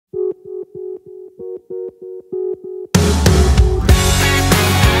Oh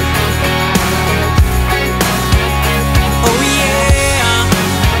yeah.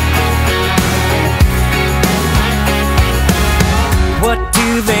 What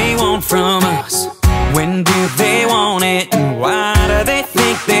do they want from us? When do they want it? And why do they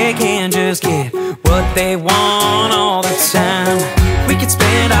think they can just get what they want all the time? We could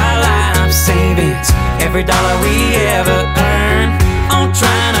spend our life savings, every dollar we ever earn, on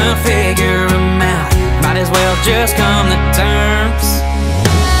trying to figure them out. Might as well just come to terms.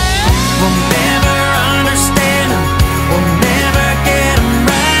 We'll never understand them, we'll never get them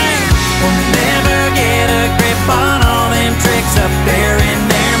right. We'll never get a grip on all them tricks up there in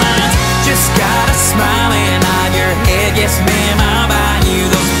their minds. Just gotta smile and nod your head, yes ma'am, I'll buy you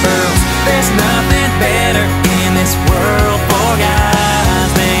those pearls. There's nothing better in this world for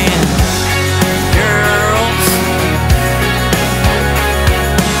guys than girls.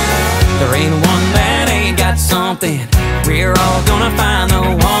 There ain't one that ain't got something. We're all gonna find the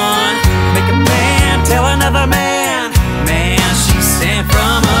one. Make a man tell another man, man, she's sent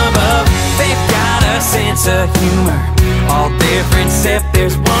from above. They've got a sense of humor, all different except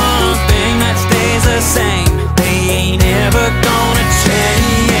there's one.